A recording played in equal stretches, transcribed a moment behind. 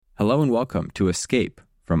Hello and welcome to Escape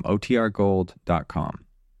from OTRGold.com.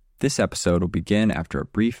 This episode will begin after a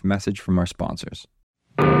brief message from our sponsors.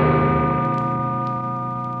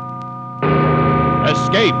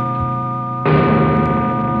 Escape!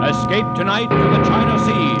 Escape tonight to the China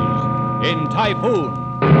Seas in Typhoon.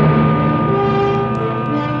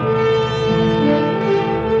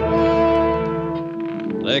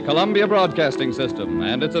 The Columbia Broadcasting System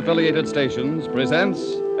and its affiliated stations presents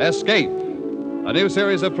Escape, a new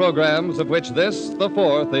series of programs of which this, the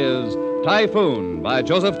fourth, is Typhoon by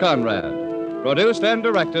Joseph Conrad, produced and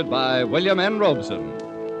directed by William N. Robeson.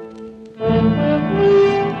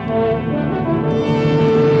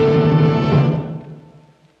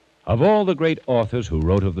 Of all the great authors who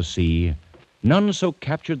wrote of the sea, none so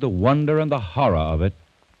captured the wonder and the horror of it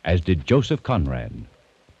as did Joseph Conrad.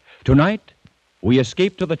 Tonight, we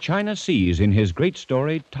escape to the China Seas in his great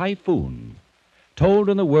story, Typhoon, told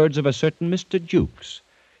in the words of a certain Mr. Jukes,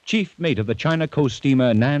 chief mate of the China coast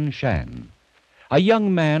steamer Nan Shan, a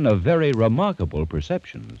young man of very remarkable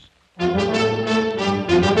perceptions.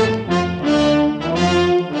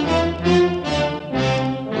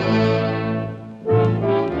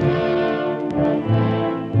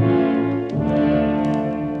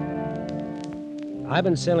 I've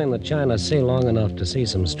been sailing the China Sea long enough to see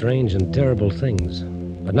some strange and terrible things,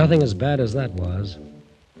 but nothing as bad as that was.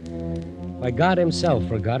 Why, God himself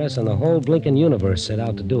forgot us, and the whole blinking universe set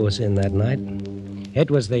out to do us in that night. It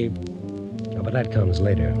was the... Oh, but that comes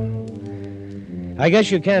later. I guess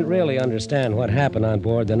you can't really understand what happened on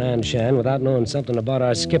board the Nan Shan without knowing something about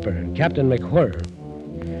our skipper, Captain McWhirr.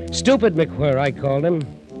 Stupid McWhirr, I called him.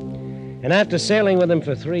 And after sailing with him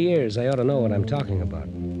for 3 years, I ought to know what I'm talking about.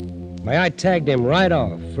 Why, I tagged him right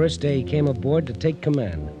off, first day he came aboard to take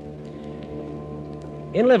command.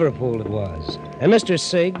 In Liverpool it was. And Mr.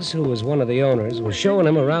 Siggs, who was one of the owners, was showing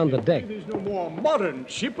him around the deck. There's no more modern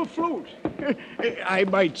ship afloat. I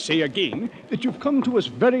might say again that you've come to us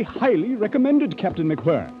very highly recommended, Captain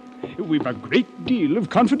McWhirr. We've a great deal of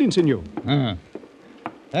confidence in you.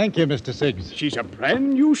 Thank you, Mr. Siggs. She's a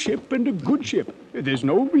brand new ship and a good ship. There's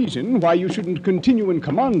no reason why you shouldn't continue in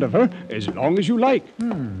command of her as long as you like.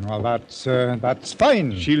 Well, that's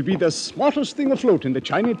fine. She'll be the smartest thing afloat in the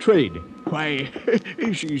China trade. Why,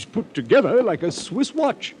 she's put together like a Swiss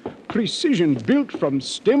watch. Precision built from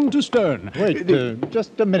stem to stern. Wait,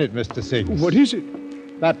 just a minute, Mr. Siggs. What is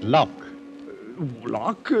it? That lock.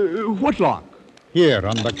 Lock? What lock? Here,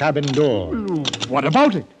 on the cabin door. What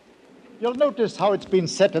about it? You'll notice how it's been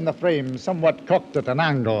set in the frame, somewhat cocked at an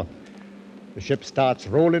angle. The ship starts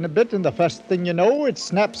rolling a bit, and the first thing you know, it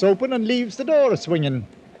snaps open and leaves the door swinging.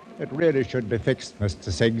 It really should be fixed,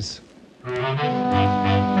 Mr. Siggs.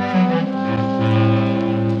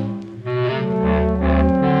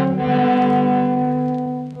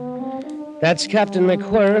 That's Captain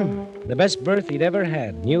McWhirr, the best berth he'd ever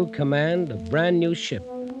had. New command, a brand new ship.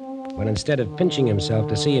 When instead of pinching himself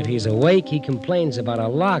to see if he's awake, he complains about a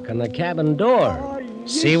lock on the cabin door.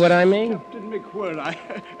 Yes, See what I mean? Captain McWhirr,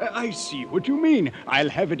 I see what you mean. I'll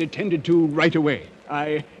have it attended to right away.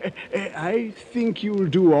 I think you'll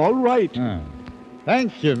do all right.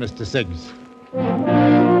 Thank you, Mr. Siggs.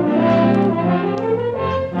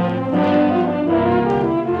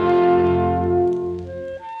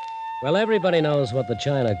 Well, everybody knows what the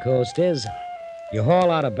China coast is. You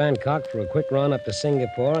haul out of Bangkok for a quick run up to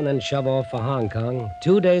Singapore and then shove off for Hong Kong.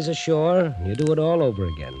 2 days ashore, and you do it all over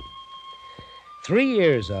again. 3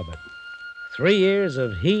 years of it. 3 years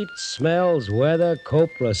of heat, smells, weather,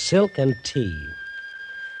 copra, silk, and tea.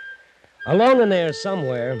 Along in there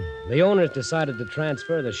somewhere, the owners decided to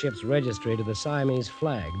transfer the ship's registry to the Siamese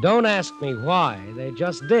flag. Don't ask me why. They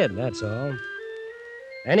just did, that's all.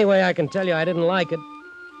 Anyway, I can tell you I didn't like it.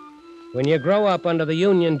 When you grow up under the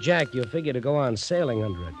Union Jack, you figure to go on sailing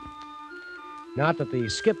under it. Not that the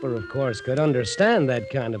skipper, of course, could understand that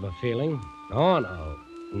kind of a feeling. Oh, no.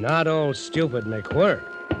 Not old stupid McWhirr.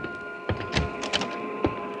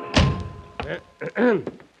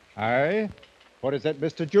 Aye? What is that,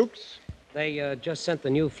 Mr. Jukes? They just sent the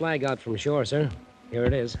new flag out from shore, sir. Here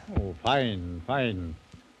it is. Oh, fine, fine.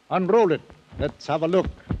 Unroll it. Let's have a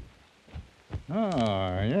look.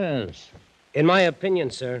 Ah, yes. In my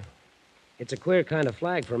opinion, sir, it's a queer kind of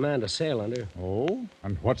flag for a man to sail under. Oh,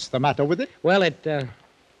 and what's the matter with it? Well, it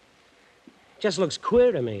just looks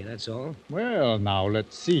queer to me, that's all. Well, now,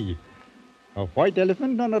 let's see. A white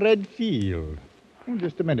elephant on a red field. Oh,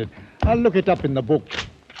 just a minute. I'll look it up in the book.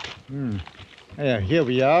 Here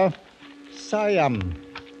we are. Siam.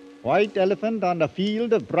 White elephant on a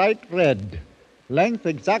field of bright red. Length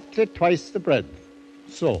exactly twice the breadth.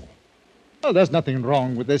 So. Well, there's nothing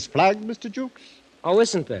wrong with this flag, Mr. Jukes. Oh,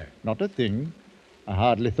 isn't there? Not a thing. I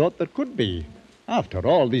hardly thought there could be. After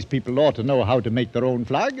all, these people ought to know how to make their own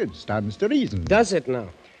flag. It stands to reason. Does it now?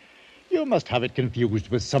 You must have it confused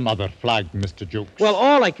with some other flag, Mr. Jukes. Well,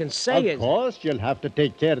 all I can say is... Of course, you'll have to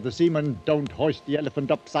take care the seamen don't hoist the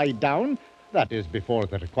elephant upside down. That is, before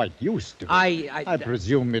they're quite used to it. I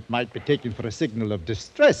presume it might be taken for a signal of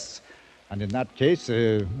distress. And in that case,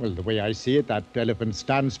 the way I see it, that elephant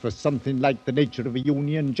stands for something like the nature of a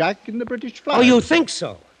Union Jack in the British flag. Oh, you think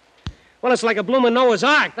so? Well, it's like a bloomin' Noah's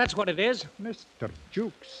Ark. That's what it is. Mr.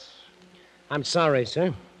 Jukes. I'm sorry,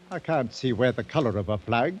 sir. I can't see where the color of a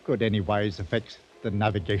flag could anywise affect the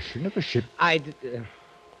navigation of a ship.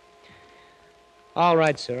 All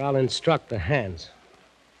right, sir. I'll instruct the hands.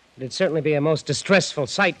 It'd certainly be a most distressful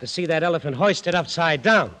sight to see that elephant hoisted upside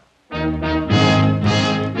down.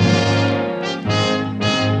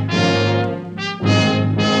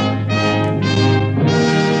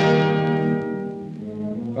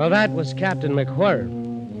 Well, that was Captain McWhirr.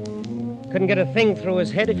 Couldn't get a thing through his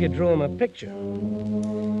head if you drew him a picture.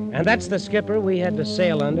 And that's the skipper we had to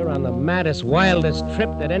sail under on the maddest, wildest trip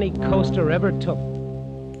that any coaster ever took.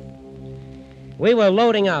 We were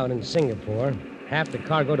loading out in Singapore. Half the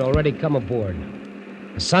cargo had already come aboard.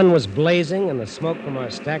 The sun was blazing, and the smoke from our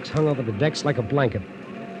stacks hung over the decks like a blanket.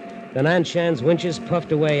 The Nanshan's winches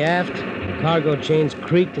puffed away aft, and the cargo chains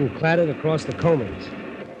creaked and clattered across the coamings.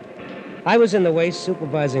 I was in the waist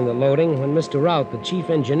supervising the loading when Mr. Rout, the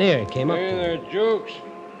chief engineer, came up to me. Hey there, Jukes.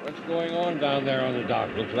 What's going on down there on the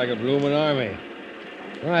dock? Looks like a bloomin' army.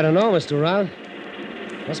 Oh, I don't know, Mr. Rout.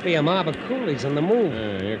 Must be a mob of coolies on the move.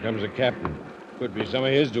 Here comes the captain. Could be some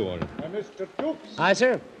of his doing. Mr. Jukes. Aye,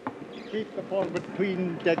 sir. Keep the forward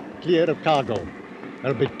tween deck clear of cargo.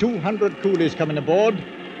 There'll be 200 coolies coming aboard,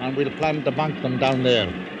 and we'll plan to bank them down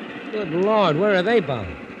there. Good Lord, where are they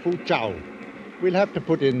bound? Fu Chao. We'll have to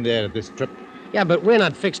put in there this trip. Yeah, but we're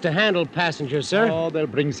not fixed to handle passengers, sir. Oh, they'll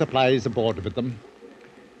bring supplies aboard with them.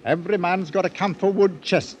 Every man's got a camphor wood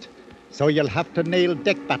chest, so you'll have to nail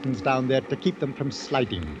deck battens down there to keep them from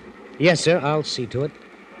sliding. Yes, sir, I'll see to it.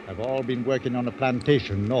 They've all been working on a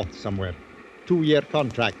plantation north somewhere. 2-year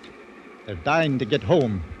contract. They're dying to get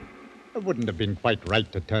home. It wouldn't have been quite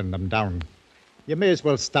right to turn them down. You may as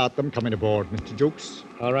well start them coming aboard, Mr. Jukes.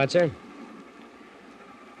 All right, sir.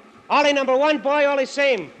 Ollie number 1, boy, Ollie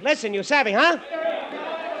same. Listen, you savvy, huh?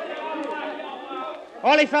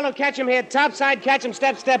 Ollie fellow, catch him here. Top side, catch him,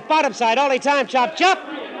 step, step. Bottom side, Ollie time, chop, chop.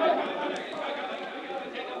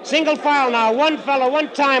 Single file now. One fellow,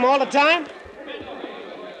 one time, all the time.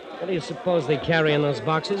 What do you suppose they carry in those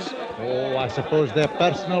boxes? Oh, I suppose they're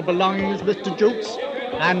personal belongings, Mr. Jukes.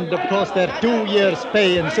 And, of course, their 2 years'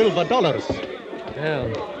 pay in silver dollars. Well,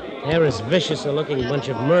 they're as vicious a looking bunch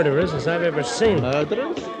of murderers as I've ever seen.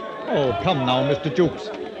 Murderers? Oh, come now, Mr. Jukes.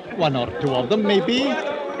 1 or 2 of them, maybe.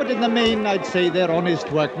 But in the main, I'd say they're honest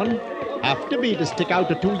workmen. Have to be to stick out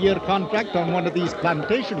a 2-year contract on one of these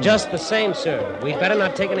plantations. Just the same, sir. We'd better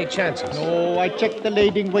not take any chances. No, I checked the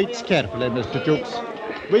lading weights carefully, Mr. Jukes.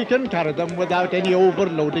 We can carry them without any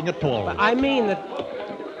overloading at all. I mean that...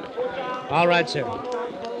 All right, sir.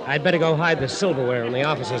 I'd better go hide the silverware in the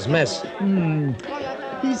officer's mess.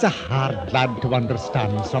 He's a hard lad to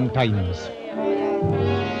understand sometimes.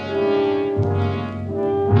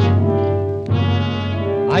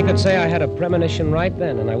 I could say I had a premonition right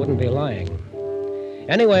then, and I wouldn't be lying.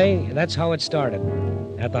 Anyway, that's how it started.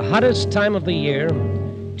 At the hottest time of the year,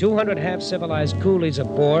 200 half-civilized coolies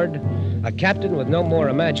aboard, a captain with no more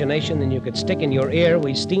imagination than you could stick in your ear,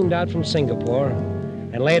 we steamed out from Singapore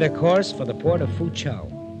and laid a course for the port of Fu Chao.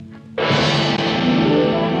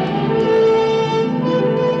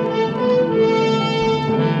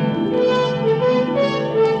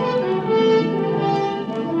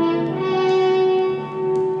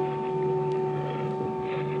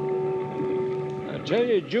 Tell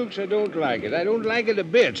you, Jukes, I don't like it. I don't like it a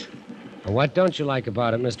bit. What don't you like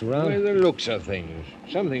about it, Mr. Round? Well, the looks of things.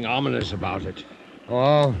 Something ominous about it.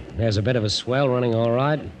 Oh, there's a bit of a swell running all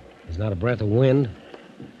right. There's not a breath of wind.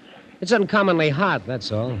 It's uncommonly hot,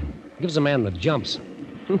 that's all. Gives a man the jumps.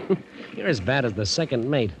 You're as bad as the second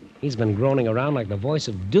mate. He's been groaning around like the voice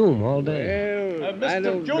of doom all day. Well, I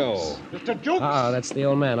don't know. Mr. Jukes! Oh, that's the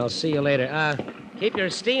old man. I'll see you later. Keep your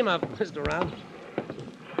steam up, Mr. Round.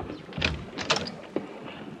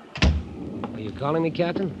 Are you calling me,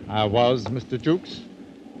 Captain? I was, Mr. Jukes.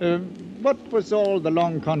 What was all the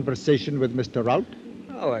long conversation with Mr. Rout?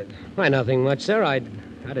 Oh, why, nothing much, sir. I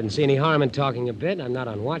didn't see any harm in talking a bit. I'm not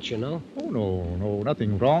on watch, you know. Oh, no,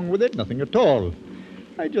 nothing wrong with it, nothing at all.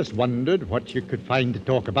 I just wondered what you could find to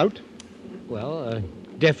talk about. Well,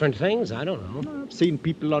 different things. I don't know. I've seen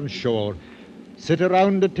people on shore sit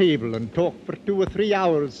around a table and talk for 2 or 3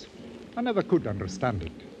 hours. I never could understand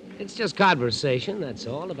it. It's just conversation, that's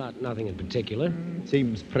all, about nothing in particular.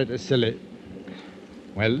 Seems pretty silly.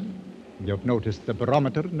 Well, you've noticed the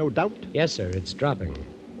barometer, no doubt? Yes, sir, it's dropping.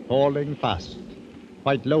 Falling fast.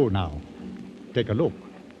 Quite low now. Take a look.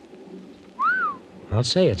 I'll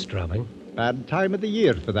say it's dropping. Bad time of the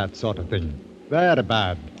year for that sort of thing. Very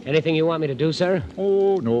bad. Anything you want me to do, sir?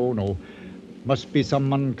 Oh, no. Must be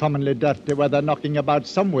some uncommonly dirty weather knocking about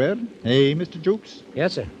somewhere. Eh, Mr. Jukes?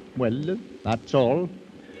 Yes, sir. Well, that's all.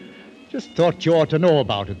 Just thought you ought to know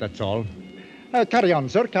about it, that's all. Carry on,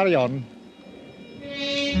 sir, carry on.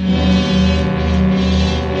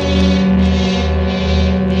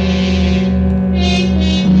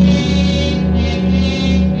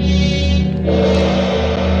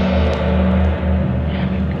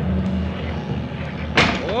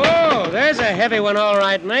 Whoa, there's a heavy one, all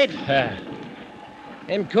right, mate.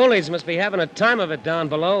 Them coolies must be having a time of it down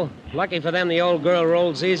below. Lucky for them, the old girl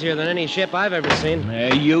rolls easier than any ship I've ever seen.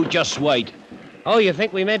 You just wait. Oh, you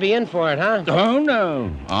think we may be in for it, huh? Oh,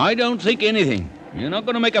 no. I don't think anything. You're not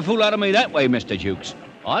going to make a fool out of me that way, Mr. Jukes.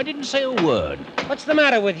 I didn't say a word. What's the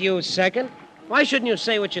matter with you, Second? Why shouldn't you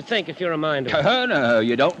say what you think if you're a mind to it? Oh, no,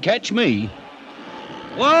 you don't catch me.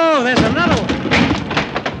 Whoa, there's another one.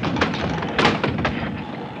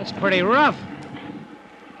 That's pretty rough.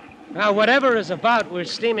 Now, whatever is about, we're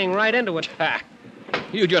steaming right into it. Ha!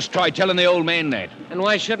 You just try telling the old man that. And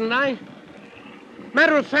why shouldn't I?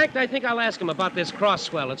 Matter of fact, I think I'll ask him about this cross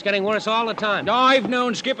swell. It's getting worse all the time. I've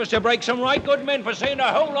known skippers to break some right good men for saying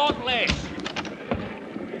a whole lot less.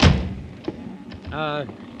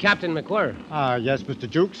 Captain McWhirr. Yes, Mr.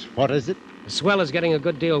 Jukes. What is it? The swell is getting a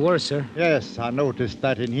good deal worse, sir. Yes, I noticed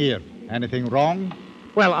that in here. Anything wrong?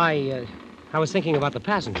 Well, I was thinking about the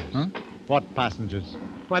passengers. Huh? What passengers?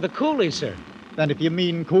 Why, the coolies, sir. Then if you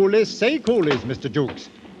mean coolies, say coolies, Mr. Jukes.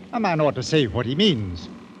 A man ought to say what he means.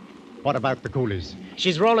 What about the coolies?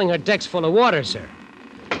 She's rolling her decks full of water, sir.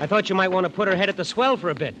 I thought you might want to put her head at the swell for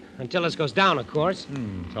a bit, until this goes down, of course.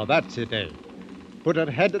 So that's it, eh? Put her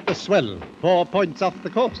head at the swell, 4 points off the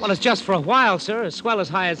coast. Well, it's just for a while, sir. A swell as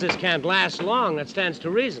high as this can't last long. That stands to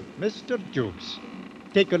reason. Mr. Jukes,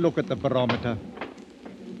 take a look at the barometer.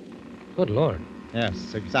 Good Lord.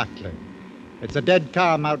 Yes, exactly. It's a dead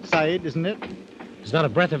calm outside, isn't it? There's not a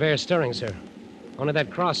breath of air stirring, sir. Only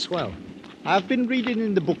that cross swell. I've been reading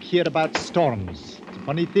in the book here about storms. It's a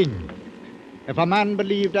funny thing. If a man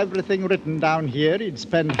believed everything written down here, he'd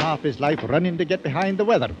spend half his life running to get behind the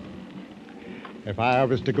weather. If I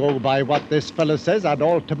was to go by what this fellow says, I'd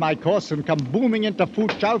alter my course and come booming into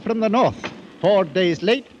Foochow from the north. 4 days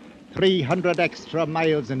late, 300 extra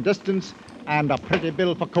miles in distance, and a pretty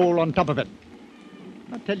bill for coal on top of it.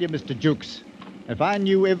 I tell you, Mr. Jukes, if I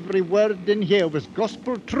knew every word in here was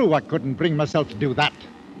gospel true, I couldn't bring myself to do that.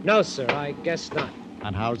 No, sir, I guess not.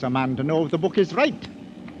 And how's a man to know if the book is right?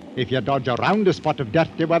 If you dodge around a spot of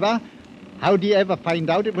dirty weather, how do you ever find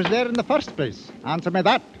out it was there in the first place? Answer me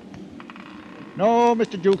that. No,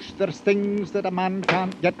 Mr. Jukes, there's things that a man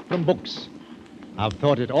can't get from books. I've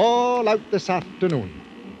thought it all out this afternoon.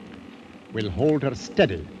 We'll hold her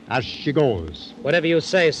steady as she goes. Whatever you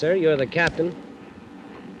say, sir. You're the captain.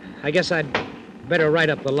 I guess I'd better write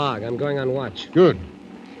up the log. I'm going on watch. Good.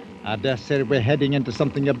 I dare say we're heading into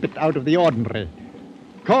something a bit out of the ordinary.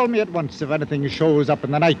 Call me at once if anything shows up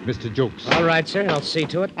in the night, Mr. Jukes. All right, sir. I'll see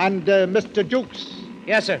to it. And, Mr. Jukes.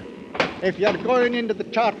 Yes, sir. If you're going into the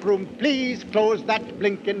chart room, please close that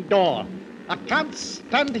blinking door. I can't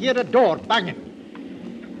stand to hear a door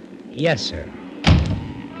banging. Yes, sir.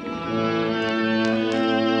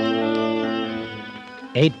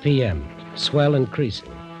 8 p.m. Swell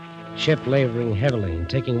increasing. Ship laboring heavily and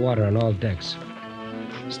taking water on all decks.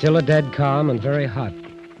 Still a dead calm and very hot.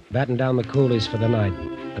 Batten down the coolies for the night.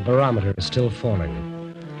 The barometer is still falling.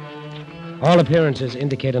 All appearances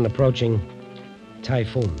indicate an approaching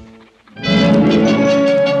typhoon.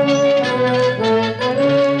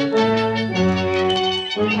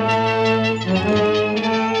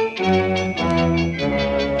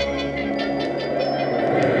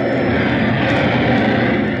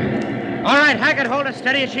 All right, Hackett, hold her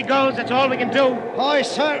steady as she goes. That's all we can do. Aye,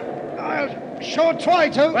 sir. I'll sure try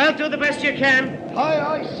to. Well, do the best you can.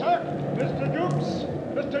 Aye, sir. Mr. Jukes.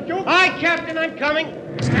 Mr. Jukes. Aye, Captain, I'm coming.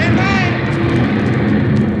 Stand by.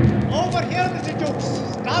 Over here, Mr. Jukes.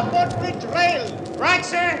 Starboard bridge rail. Right,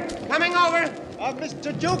 sir. Coming over.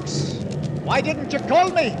 Mr. Jukes, why didn't you call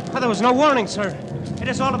me? Oh, there was no warning, sir. It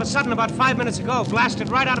is all of a sudden about 5 minutes ago. Blasted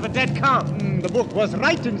right out of a dead calm. The book was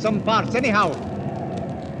right in some parts, anyhow.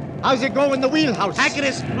 How's it go in the wheelhouse? Hackett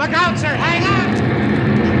is... Look out, sir. Hang on.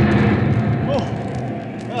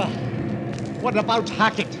 What about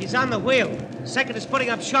Hackett? He's on the wheel. Second is putting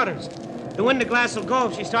up shutters. The window glass will go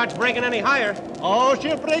if she starts breaking any higher. Oh,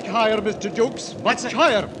 she'll break higher, Mr. Jukes. Much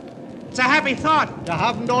higher. It's a happy thought. You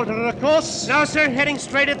haven't altered her course? No, sir. Heading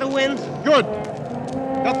straight at the wind. Good.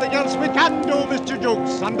 Nothing else we can do, Mr.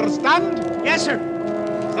 Jukes. Understand? Yes, sir.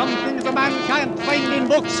 Some things a man can't find in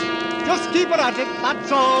books. Just keep her at it,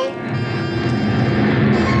 that's all.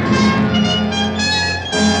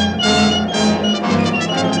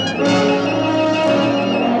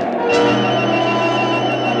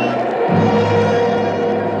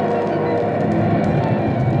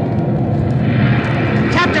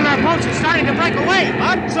 Captain, our boats are starting to break away.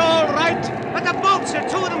 That's all right. But the boats, sir,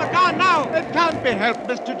 2 of them are gone now. It can't be helped,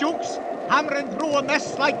 Mr. Jukes. Hammering through a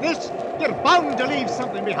mess like this, you're bound to leave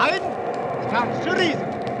something behind. Stands to reason.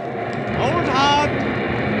 Hold hard.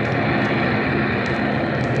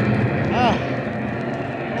 Oh,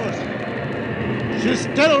 she's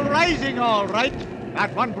still rising, all right.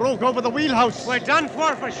 That one broke over the wheelhouse. We're done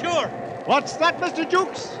for sure. What's that, Mr.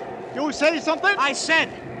 Jukes? You say something? I said,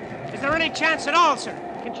 is there any chance at all, sir?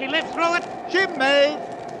 Can she live through it? She may.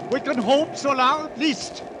 We can hope so long, at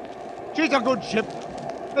least. She's a good ship.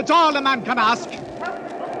 It's all a man can ask.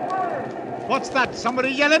 What's that?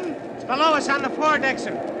 Somebody yelling? It's below us on the foredeck,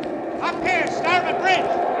 sir. Up here, starboard bridge.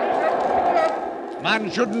 Man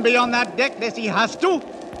shouldn't be on that deck unless he has to.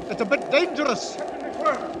 It's a bit dangerous.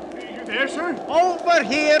 Are you there, sir? Over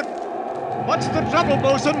here. What's the trouble,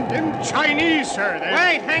 bosun? In Chinese, sir.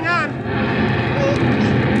 Wait, hang on.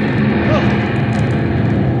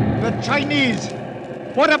 The Chinese.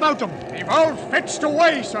 What about them? They've all fetched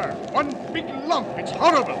away, sir. One big lump. It's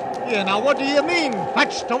horrible. Yeah, now what do you mean,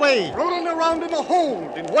 fetched away? Rolling around in a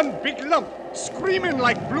hold in one big lump. Screaming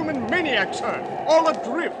like bloomin' maniacs, sir. All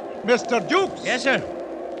adrift. Mr. Jukes? Yes, sir.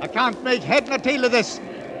 I can't make head nor tail of this.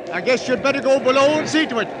 I guess you'd better go below and see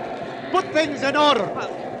to it. Put things in order.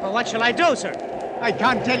 Well, what shall I do, sir? I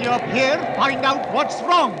can't tell you up here. Find out what's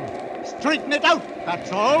wrong. Straighten it out,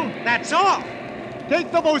 that's all. That's all.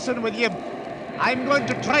 Take the bosun with you. I'm going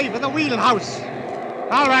to try for the wheelhouse.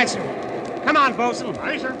 All right, sir. Come on, bosun.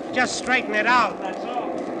 Aye, sir. Just straighten it out, that's all.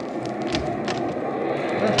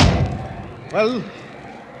 Well,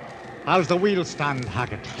 how's the wheel stand,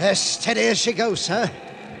 Hackett? As steady as she goes, sir.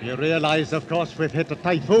 You realize, of course, we've hit a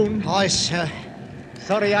typhoon. Aye, sir.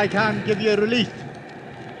 Sorry I can't give you relief.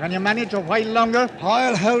 Can you manage a while longer?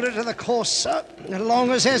 I'll hold her to the course, sir, as long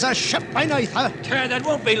as there's a ship beneath her. That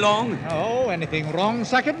won't be long. Oh, anything wrong,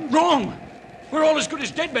 second? Wrong. We're all as good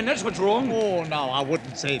as dead men, that's what's wrong. Oh, no, I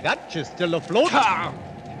wouldn't say that. She's still afloat. Ah.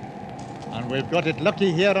 And we've got it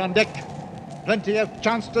lucky here on deck. Plenty of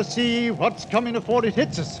chance to see what's coming before it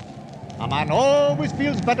hits us. A man always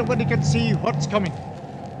feels better when he can see what's coming.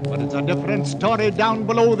 But it's a different story down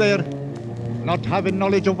below there. Not having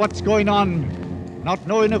knowledge of what's going on. Not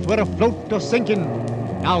knowing if we're afloat or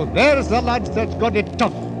sinking. Now there's the lads that's got it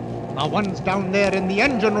tough. The ones down there in the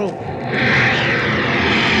engine room.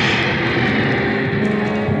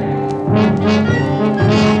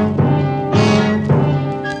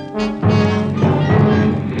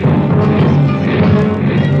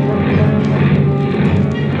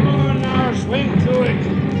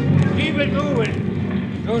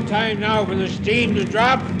 No time now for the steam to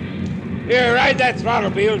drop. Here, ride that throttle,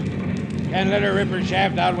 Beale. Can't let her rip her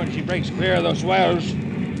shaft out when she breaks clear of those swells.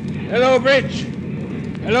 Hello, Bridge.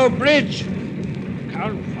 Hello, Bridge.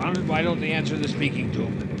 Confounded, why don't they answer the speaking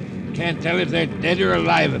tube? Can't tell if they're dead or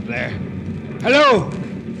alive up there. Hello!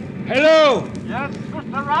 Hello! Yes,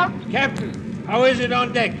 Mr. Rout? Captain, how is it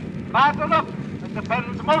on deck? Bad enough. It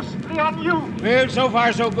depends mostly on you. Well, so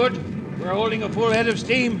far so good. We're holding a full head of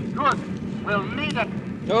steam. Good. We'll need it.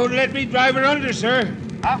 Don't let me drive her under, sir.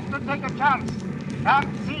 Have to take a chance.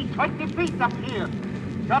 Can't see 20 feet up here.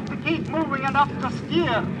 Got to keep moving enough to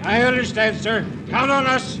steer. I understand, sir. Count on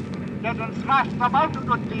us. Getting smashed about a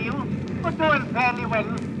good deal, but doing fairly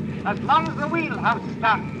well. As long as the wheelhouse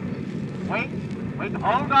stands. Wait,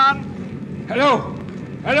 hold on. Hello.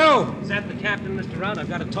 Hello. Is that the captain, Mr. Rout? I've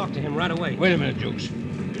got to talk to him right away. Wait a minute, Jukes.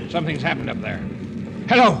 Something's happened up there.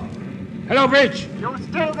 Hello. Hello, Bridge. You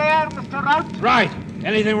still there, Mr. Rout? Right.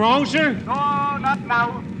 Anything wrong, sir? No, not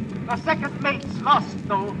now. The second mate's lost,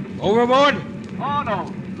 though. Overboard? Oh,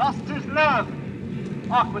 no. Lost his nerve.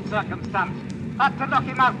 Awkward circumstance. Had to knock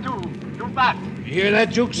him out, too. Too bad. You hear that,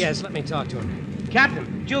 Jukes? Yes, let me talk to him.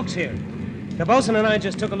 Captain, Jukes here. The bosun and I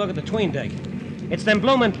just took a look at the 'tween deck. It's them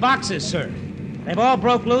bloomin' boxes, sir. They've all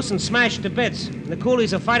broke loose and smashed to bits. And the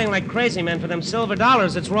coolies are fighting like crazy men for them silver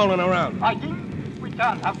dollars that's rolling around. Fighting? We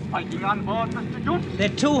can't have fighting on board, Mr. Jukes. There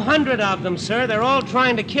are 200 of them, sir. They're all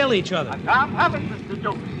trying to kill each other. I can't have it, Mr.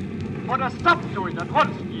 Jukes. Put a stop to it at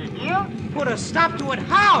once, do you hear? Put a stop to it?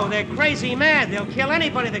 How? They're crazy mad. They'll kill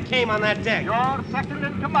anybody that came on that deck. You're second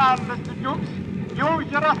in command, Mr. Jukes.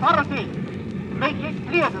 Use your authority. Make it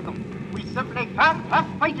clear to them. We simply can't have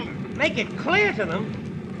fighting. Make it clear to them?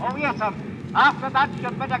 Oh, yes, sir. After that,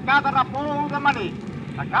 you'd better gather up all the money.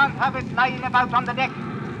 I can't have it lying about on the deck.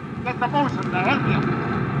 Get the bosun to help you.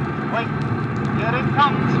 Wait, here it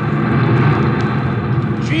comes.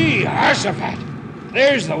 Gee, Harsafat.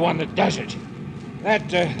 There's the one that does it.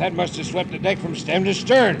 That must have swept the deck from stem to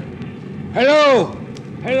stern. Hello!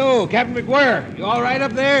 Hello, Captain McGuire. You all right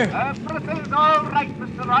up there? Everything's all right,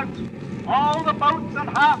 Mr. Rout. All the boats and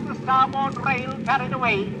half the starboard rail carried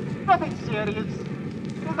away. Nothing serious.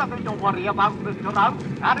 There's nothing to worry about, Mr. Rout.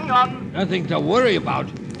 Carry on. Nothing to worry about.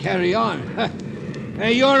 Carry on.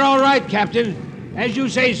 Hey, you're all right, Captain. As you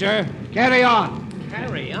say, sir. Carry on.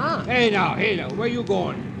 Carry on? Hey, now. Where you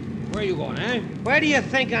going? Where you going, eh? Where do you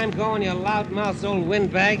think I'm going, you loudmouthed old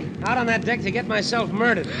windbag? Out on that deck to get myself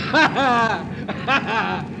murdered.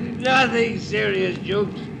 Nothing serious,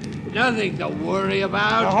 Jukes. Nothing to worry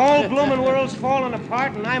about. The whole blooming world's falling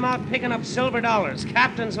apart, and I'm out picking up silver dollars.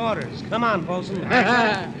 Captain's orders. Come on, bosun.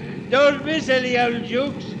 Don't miss any, old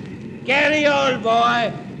Jukes. Carry on,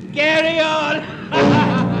 boy. Carry on.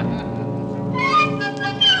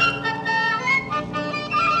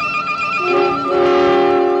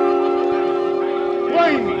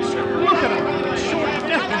 Look at him. It's sure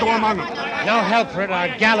death to go among them. No help for it. Our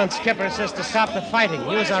gallant skipper says to stop the fighting.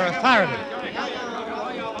 Use our authority.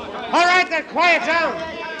 All right, then, quiet down.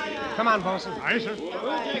 Come on, bosun. Aye, sir.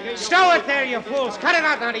 Stow it there, you fools. Cut it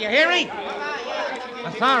out now, do you hear me?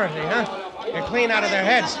 Authority, huh? You're clean out of their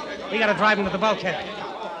heads. We gotta drive them to the bulkhead.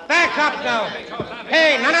 Back up now.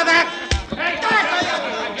 Hey, none of that.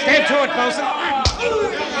 Stay to it, bosun.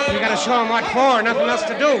 We gotta show them what for. Nothing else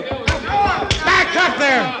to do. Back up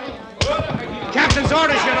there. Captain's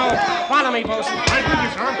orders, you know. Follow me, bosun. I do,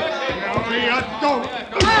 sir. No, you don't.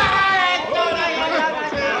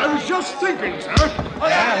 I was just thinking, sir.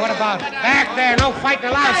 Yeah, what about it? Back there. No fighting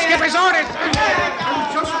allowed. Skipper's orders. I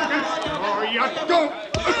was just thinking. Oh, you don't.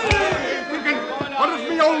 Thinking, what if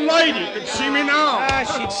me old lady could see me now?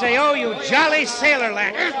 She'd say, oh, you jolly sailor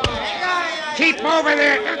lad. Keep moving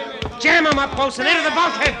there. Jam him up, bosun. Into the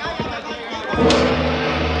bulkhead.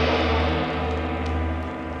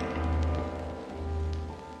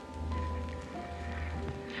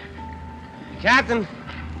 Captain.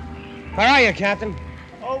 Where are you, Captain?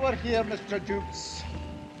 Over here, Mr. Jukes.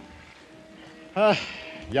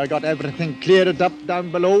 You got everything cleared up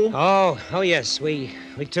down below? Oh, yes. We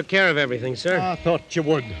took care of everything, sir. I thought you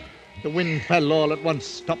would. The wind fell all at once,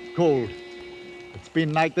 stopped cold. It's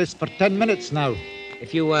been like this for 10 minutes now.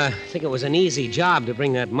 If you think it was an easy job to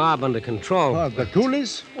bring that mob under control. The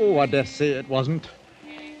coolies? Oh, I dare say it wasn't.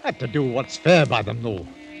 Had to do what's fair by them, though.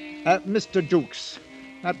 Mr. Jukes,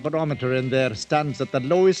 that barometer in there stands at the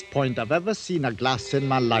lowest point I've ever seen a glass in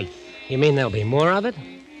my life. You mean there'll be more of it?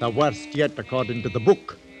 The worst yet, according to the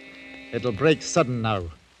book. It'll break sudden now,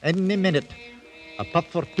 any minute. A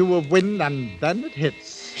puff or two of wind, and then it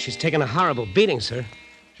hits. She's taken a horrible beating, sir.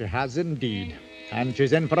 She has indeed. And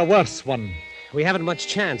she's in for a worse one. We haven't much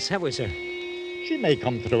chance, have we, sir? She may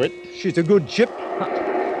come through it. She's a good ship.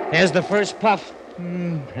 There's the first puff.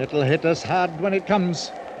 It'll hit us hard when it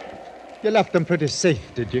comes. You left them pretty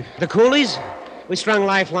safe, did you? The coolies? We strung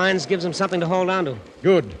lifelines, gives them something to hold on to.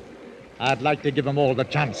 Good. I'd like to give them all the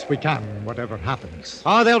chance we can, whatever happens.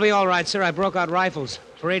 Oh, they'll be all right, sir. I broke out rifles.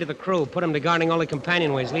 Paraded the crew, put them to guarding all the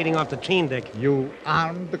companionways leading off the 'tween deck. You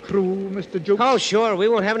armed the crew, Mr. Jukes? Oh, sure. We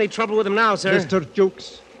won't have any trouble with them now, sir. Mr.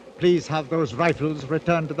 Jukes, please have those rifles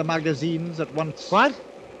returned to the magazines at once. What?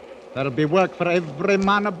 There'll be work for every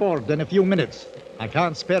man aboard in a few minutes. I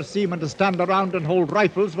can't spare seamen to stand around and hold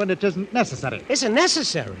rifles when it isn't necessary. Isn't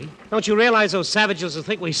necessary? Don't you realize those savages will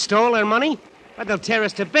think we stole their money? But they'll tear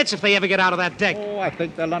us to bits if they ever get out of that deck. Oh, I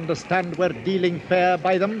think they'll understand we're dealing fair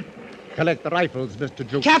by them. Collect the rifles, Mr.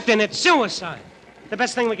 Jukes. Captain, it's suicide. The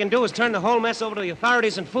best thing we can do is turn the whole mess over to the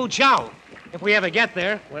authorities in Foochow. If we ever get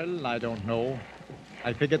there. Well, I don't know.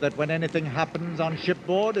 I figure that when anything happens on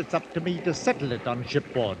shipboard, it's up to me to settle it on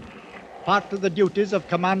shipboard. Part of the duties of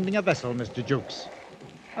commanding a vessel, Mr. Jukes.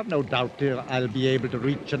 I've no doubt I'll be able to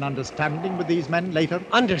reach an understanding with these men later.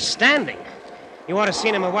 Understanding? You ought to have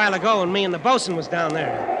seen him a while ago when me and the bosun was down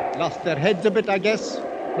there. Lost their heads a bit, I guess.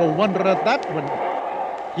 No wonder at that when...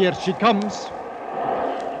 Here she comes.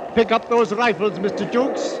 Pick up those rifles, Mr.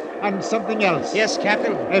 Jukes, and something else. Yes,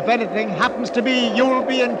 Captain. If anything happens to me, you'll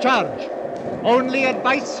be in charge. Only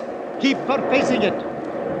advice, keep her facing it.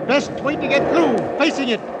 Best way to get through, facing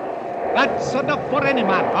it. That's enough for any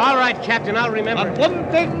man. All right, Captain, I'll remember. And one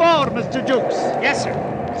thing more, Mr. Jukes. Yes, sir.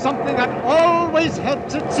 something that always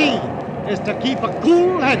helps at sea is to keep a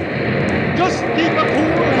cool head. Just keep a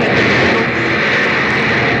cool head.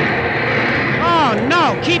 Oh,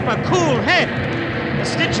 no, keep a cool head. A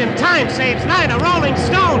stitch in time saves 9 a rolling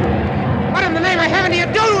stone. What in the name of heaven do you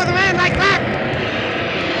do with a man like that?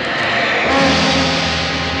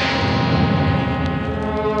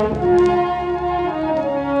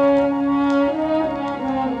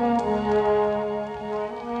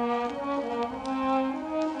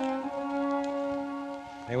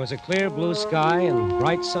 There was a clear blue sky and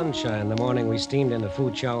bright sunshine the morning we steamed into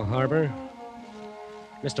Foochow Harbor.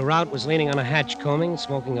 Mr. Rout was leaning on a hatch combing,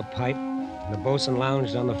 smoking a pipe. The bosun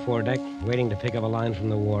lounged on the foredeck, waiting to pick up a line from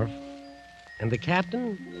the wharf. And the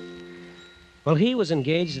captain? Well, he was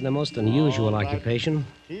engaged in a most unusual occupation.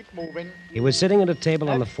 Keep moving. He was sitting at a table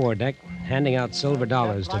on the foredeck, handing out silver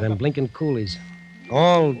dollars to them blinking coolies.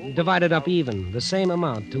 All divided up even, the same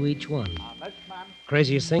amount to each one.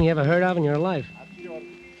 Craziest thing you ever heard of in your life.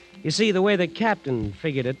 You see, the way the captain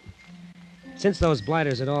figured it, since those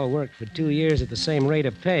blighters had all worked for 2 years at the same rate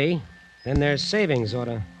of pay, then their savings ought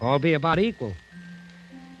to all be about equal.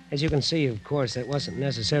 As you can see, of course, that wasn't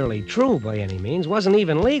necessarily true by any means, wasn't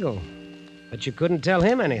even legal. But you couldn't tell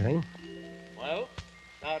him anything. Well,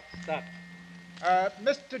 that's that.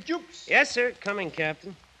 Mr. Jukes. Yes, sir. Coming,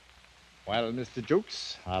 Captain. Well, Mr.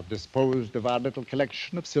 Jukes, I've disposed of our little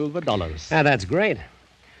collection of silver dollars. Ah, that's great.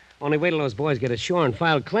 Only wait till those boys get ashore and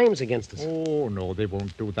file claims against us. Oh, no, they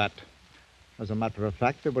won't do that. As a matter of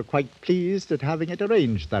fact, they were quite pleased at having it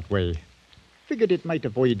arranged that way. Figured it might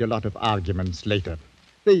avoid a lot of arguments later.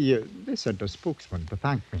 They sent a spokesman to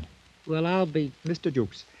thank me. Well, I'll be... Mr.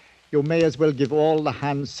 Jukes, you may as well give all the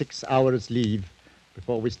hands 6 hours leave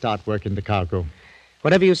before we start working the cargo.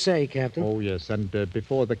 Whatever you say, Captain. Oh, yes, and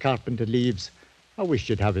before the carpenter leaves, I wish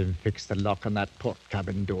you'd have him fix the lock on that port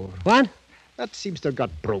cabin door. What? That seems to have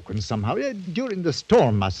got broken somehow. During the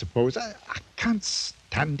storm, I suppose. I can't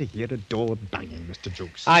stand to hear a door banging, Mr.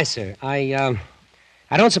 Jukes. Aye, sir.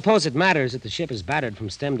 I don't suppose it matters that the ship is battered from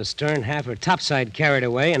stem to stern, half her topside carried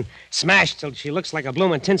away, and smashed till she looks like a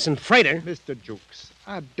bloomin' Tinson freighter. Mr. Jukes,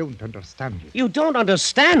 I don't understand you. You don't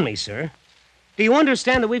understand me, sir? Do you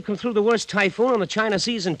understand that we've come through the worst typhoon on the China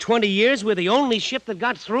Seas in 20 years? We're the only ship that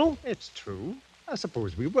got through? It's true. I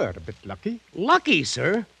suppose we were a bit lucky. Lucky,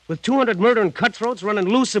 sir? With 200 murdering cutthroats running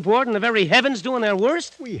loose aboard and the very heavens doing their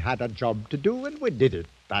worst? We had a job to do, and we did it.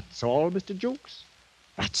 That's all, Mr. Jukes.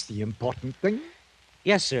 That's the important thing.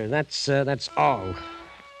 Yes, sir. That's all.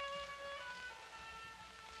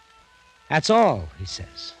 That's all, he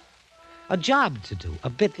says. A job to do. A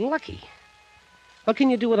bit lucky. What can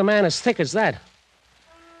you do with a man as thick as that?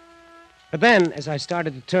 But then, as I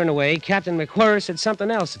started to turn away, Captain McWhirr said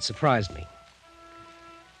something else that surprised me.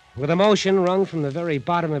 With emotion wrung from the very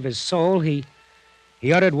bottom of his soul, he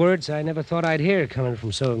uttered words I never thought I'd hear coming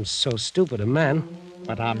from so stupid a man.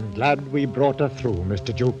 But I'm glad we brought her through,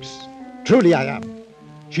 Mr. Jukes. Truly I am.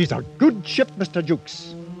 She's a good ship, Mr.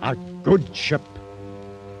 Jukes. A good ship.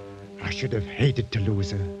 I should have hated to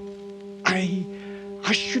lose her.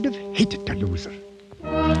 I should have hated to lose her.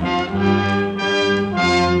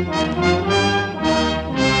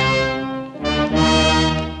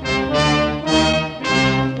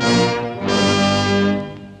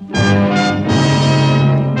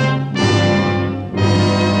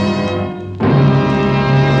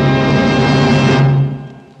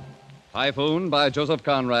 Typhoon by Joseph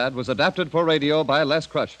Conrad was adapted for radio by Les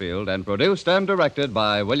Crutchfield and produced and directed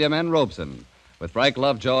by William N. Robeson, with Frank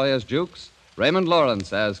Lovejoy as Jukes, Raymond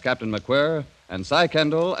Lawrence as Captain McWhirr, and Cy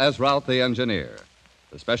Kendall as Rout the engineer.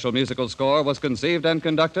 The special musical score was conceived and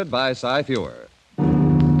conducted by Cy Feuer.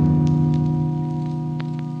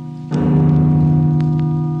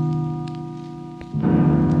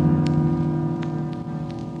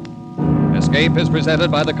 Escape is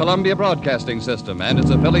presented by the Columbia Broadcasting System and its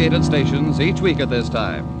affiliated stations each week at this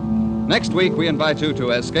time. Next week, we invite you to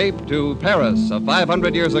escape to Paris of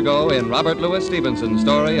 500 years ago in Robert Louis Stevenson's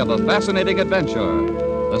story of a fascinating adventure,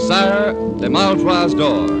 the Sire de Maltroit's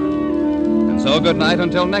Door. And so good night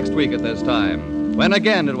until next week at this time, when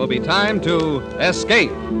again it will be time to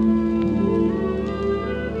escape.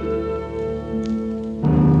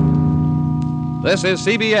 This is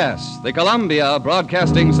CBS, the Columbia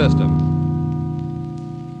Broadcasting System.